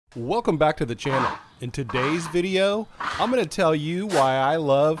Welcome back to the channel. In today's video, I'm going to tell you why I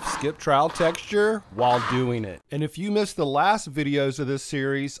love skip trowel texture while doing it. And if you missed the last videos of this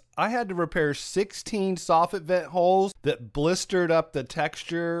series, I had to repair 16 soffit vent holes that blistered up the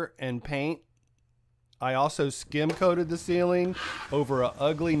texture and paint. I also skim coated the ceiling over an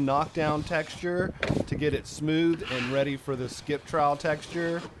ugly knockdown texture to get it smooth and ready for the skip trowel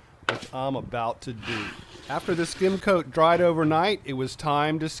texture, which I'm about to do. After the skim coat dried overnight, it was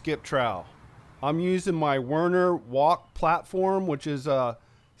time to skip trowel. I'm using my Werner walk platform, which is a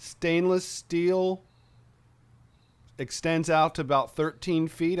stainless steel, extends out to about 13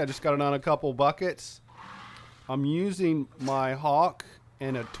 feet. I just got it on a couple buckets. I'm using my Hawk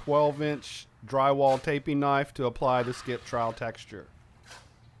and a 12-inch drywall taping knife to apply the skip trowel texture.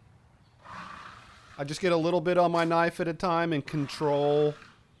 I just get a little bit on my knife at a time and control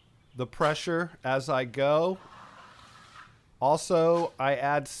the pressure as I go. Also, I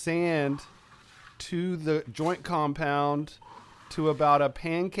add sand to the joint compound to about a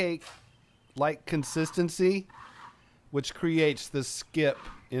pancake-like consistency, which creates the skip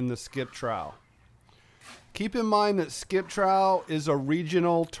in the skip trowel. Keep in mind that skip trowel is a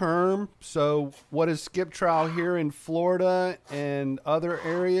regional term, so what is skip trowel here in Florida and other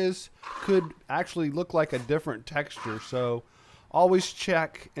areas could actually look like a different texture. So always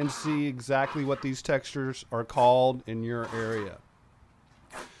check and see exactly what these textures are called in your area.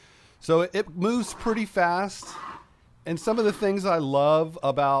 So it moves pretty fast, and some of the things I love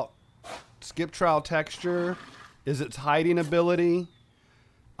about skip trowel texture is its hiding ability.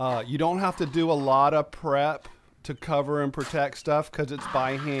 You don't have to do a lot of prep to cover and protect stuff because it's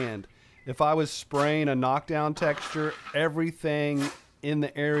by hand. If I was spraying a knockdown texture, everything in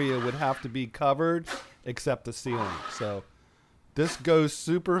the area would have to be covered except the ceiling. So this goes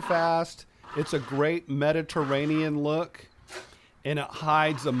super fast. It's a great Mediterranean look, and it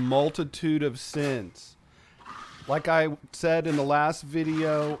hides a multitude of sins. Like I said in the last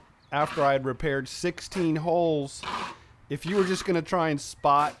video, after I had repaired 16 holes, if you were just going to try and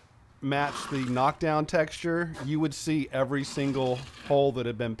spot match the knockdown texture, you would see every single hole that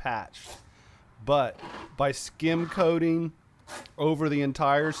had been patched. But by skim coating over the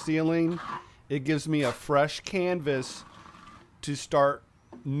entire ceiling, it gives me a fresh canvas to start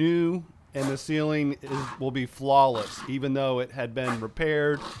new, and the ceiling will be flawless. Even though it had been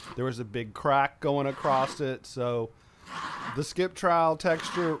repaired, there was a big crack going across it. So the skip trowel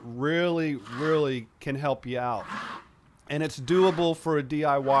texture really can help you out, and it's doable for a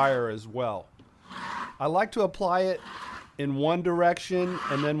DIYer as well. I like to apply it in one direction,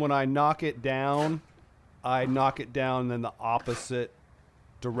 and then when I knock it down in the opposite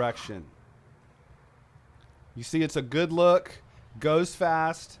direction. You see, it's a good look. Goes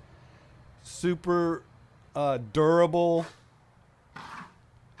fast, super durable,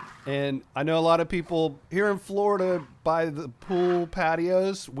 and I know a lot of people here in Florida by the pool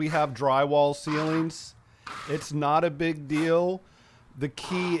patios, we have drywall ceilings. It's not a big deal. The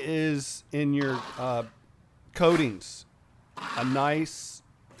key is in your coatings. A nice,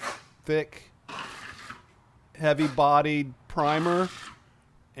 thick, heavy-bodied primer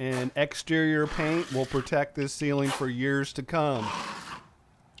and exterior paint will protect this ceiling for years to come.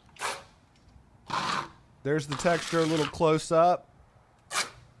 There's the texture a little close up.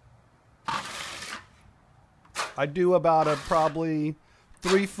 I do about a probably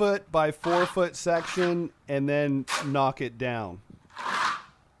 3 foot by 4 foot section and then knock it down.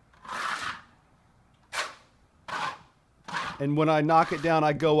 And when I knock it down,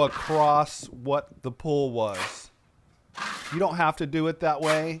 I go across what the pool was. You don't have to do it that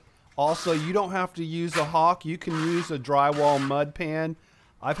way. Also, you don't have to use a Hawk. You can use a drywall mud pan.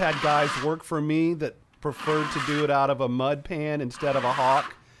 I've had guys work for me that preferred to do it out of a mud pan instead of a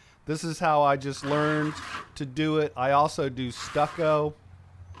Hawk. This is how I just learned to do it. I also do stucco.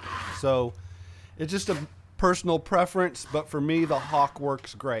 So it's just a personal preference, but for me, the Hawk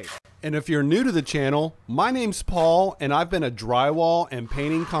works great. And if you're new to the channel, my name's Paul, and I've been a drywall and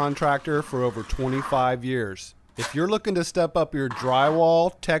painting contractor for over 25 years. If you're looking to step up your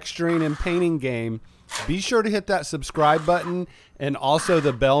drywall, texturing, and painting game, be sure to hit that subscribe button and also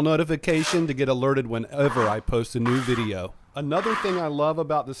the bell notification to get alerted whenever I post a new video. Another thing I love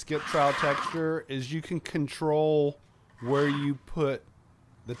about the skip trowel texture is you can control where you put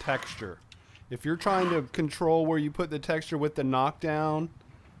the texture. If you're trying to control where you put the texture with the knockdown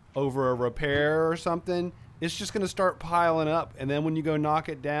over a repair or something, it's just going to start piling up, and then when you go knock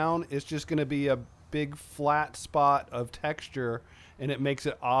it down, it's just going to be a big flat spot of texture, and it makes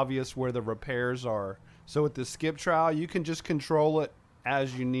it obvious where the repairs are. So with the skip trowel, you can just control it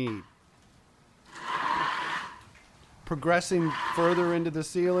as you need. Progressing further into the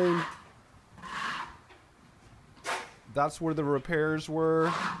ceiling, that's where the repairs were.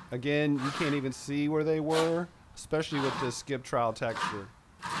 Again, you can't even see where they were, especially with this skip trowel texture.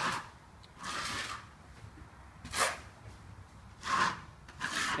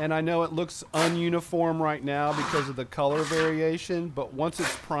 And I know it looks ununiform right now because of the color variation, but once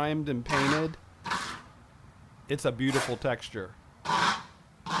it's primed and painted, it's a beautiful texture.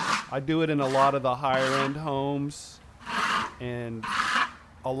 I do it in a lot of the higher end homes, and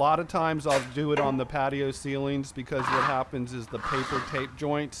a lot of times I'll do it on the patio ceilings because what happens is the paper tape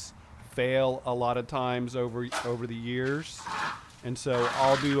joints fail a lot of times over the years. And so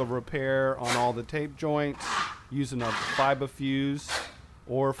I'll do a repair on all the tape joints using a FiberFuse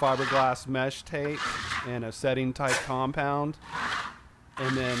or fiberglass mesh tape and a setting type compound,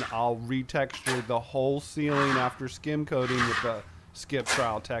 and then I'll retexture the whole ceiling after skim coating with the skip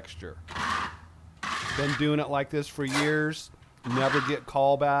trowel texture. Been doing it like this for years, never get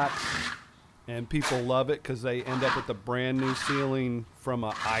callbacks, and people love it because they end up with a brand new ceiling from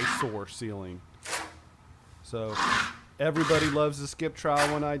an eyesore ceiling. So everybody loves the skip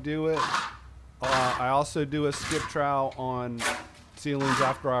trowel when I do it. I also do a skip trowel on ceilings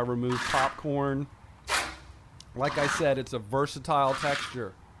after I remove popcorn. Like I said, it's a versatile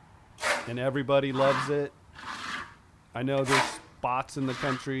texture and everybody loves it. I know there's spots in the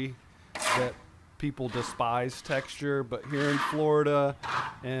country that people despise texture, but here in Florida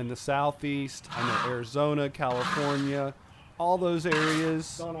and the Southeast, I know Arizona, California, all those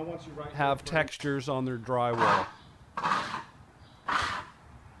areas have textures on their drywall.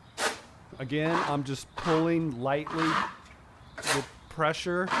 Again, I'm just pulling lightly with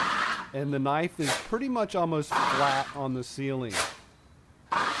pressure, and the knife is pretty much almost flat on the ceiling.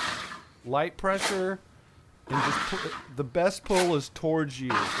 Light pressure, and just the best pull is towards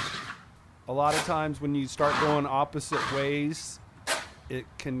you. A lot of times when you start going opposite ways, it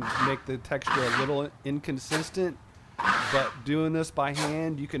can make the texture a little inconsistent, but doing this by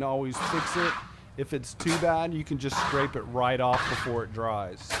hand, you can always fix it. If it's too bad, you can just scrape it right off before it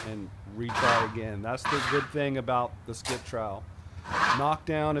dries and retry again. That's the good thing about the skip trowel.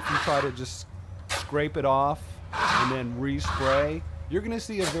 Knockdown, if you try to just scrape it off and then respray, you're going to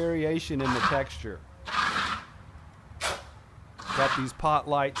see a variation in the texture. Got these pot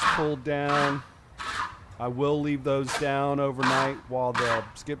lights pulled down. I will leave those down overnight while the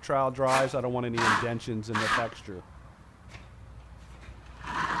skip trowel dries. I don't want any indentions in the texture.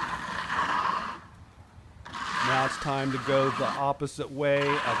 Now it's time to go the opposite way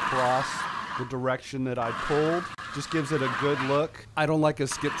across the direction that I pulled. Just gives it a good look. I don't like a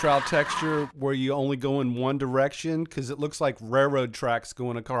skip trowel texture where you only go in one direction because it looks like railroad tracks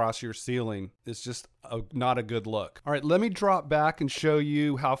going across your ceiling. It's just not a good look. All right, let me drop back and show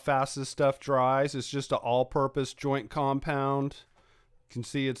you how fast this stuff dries. It's just an all-purpose joint compound. You can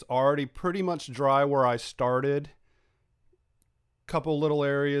see it's already pretty much dry where I started. Couple little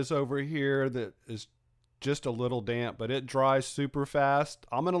areas over here that is just a little damp, but it dries super fast.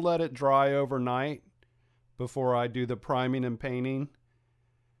 I'm gonna let it dry overnight before I do the priming and painting,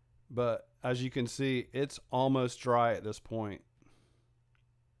 but as you can see, it's almost dry at this point.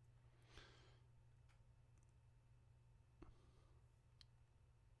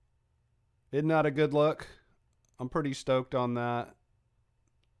 Isn't that a good look? I'm pretty stoked on that.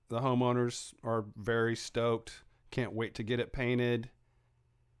 The homeowners are very stoked. Can't wait to get it painted.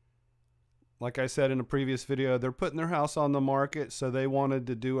 Like I said in a previous video, they're putting their house on the market, so they wanted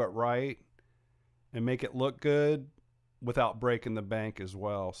to do it right and make it look good without breaking the bank as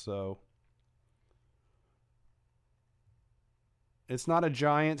well. So it's not a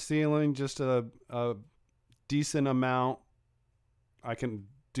giant ceiling, just a decent amount. I can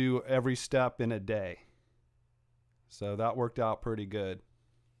do every step in a day. So that worked out pretty good.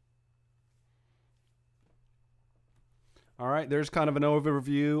 All right, there's kind of an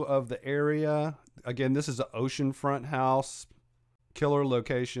overview of the area. Again, this is an oceanfront house. Killer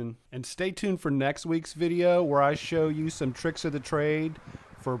location. And stay tuned for next week's video where I show you some tricks of the trade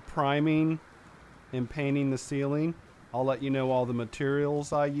for priming and painting the ceiling. I'll let you know all the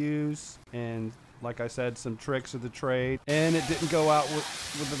materials I use and, like I said, some tricks of the trade. And it didn't go out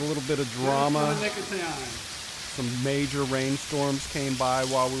with a little bit of drama. Some major rainstorms came by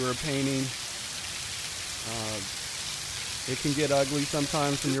while we were painting. It can get ugly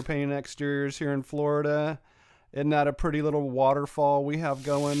sometimes when you're painting exteriors here in Florida. Isn't that a pretty little waterfall we have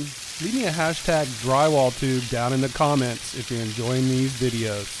going? Leave me a hashtag DrywallTube down in the comments if you're enjoying these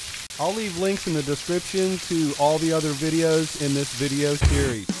videos. I'll leave links in the description to all the other videos in this video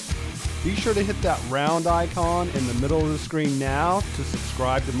series. Be sure to hit that round icon in the middle of the screen now to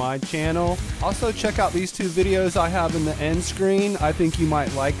subscribe to my channel. Also check out these 2 videos I have in the end screen. I think you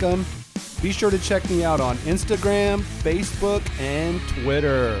might like them. Be sure to check me out on Instagram, Facebook, and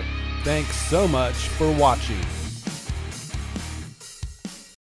Twitter. Thanks so much for watching.